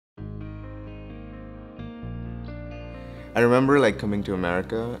I remember like coming to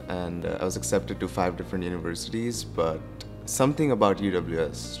America and I was accepted to 5 different universities, but something about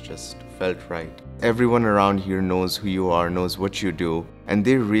UWS just felt right. Everyone around here knows who you are, knows what you do, and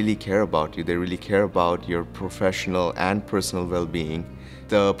they really care about you. They really care about your professional and personal well-being.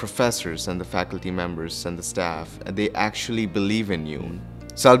 The professors and the faculty members and the staff, they actually believe in you.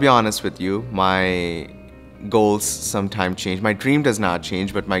 So I'll be honest with you, my goals sometimes change. My dream does not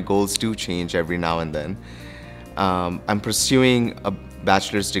change, but my goals do change every now and then. I'm pursuing a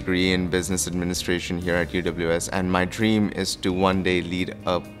bachelor's degree in business administration here at UWS, and my dream is to one day lead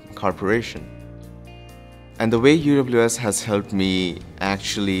a corporation. And the way UWS has helped me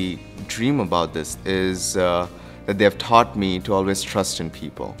actually dream about this is that they have taught me to always trust in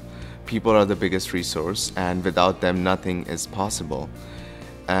people. People are the biggest resource, and without them, nothing is possible.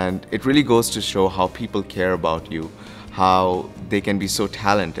 And it really goes to show how people care about you, how they can be so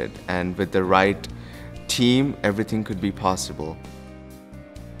talented, and with the right team, everything could be possible.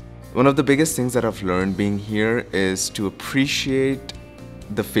 One of the biggest things that I've learned being here is to appreciate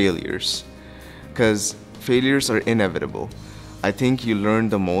the failures, because failures are inevitable. I think you learn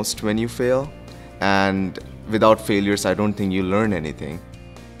the most when you fail, and without failures, I don't think you learn anything.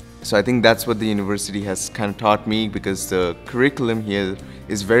 So I think that's what the university has kind of taught me, because the curriculum here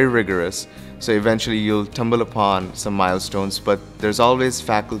is very rigorous. So eventually you'll tumble upon some milestones, but there's always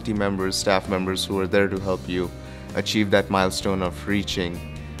faculty members, staff members who are there to help you achieve that milestone of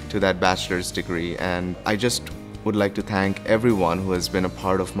reaching to that bachelor's degree. And I just would like to thank everyone who has been a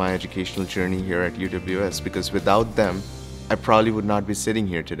part of my educational journey here at UWS, because without them, I probably would not be sitting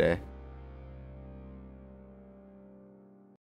here today.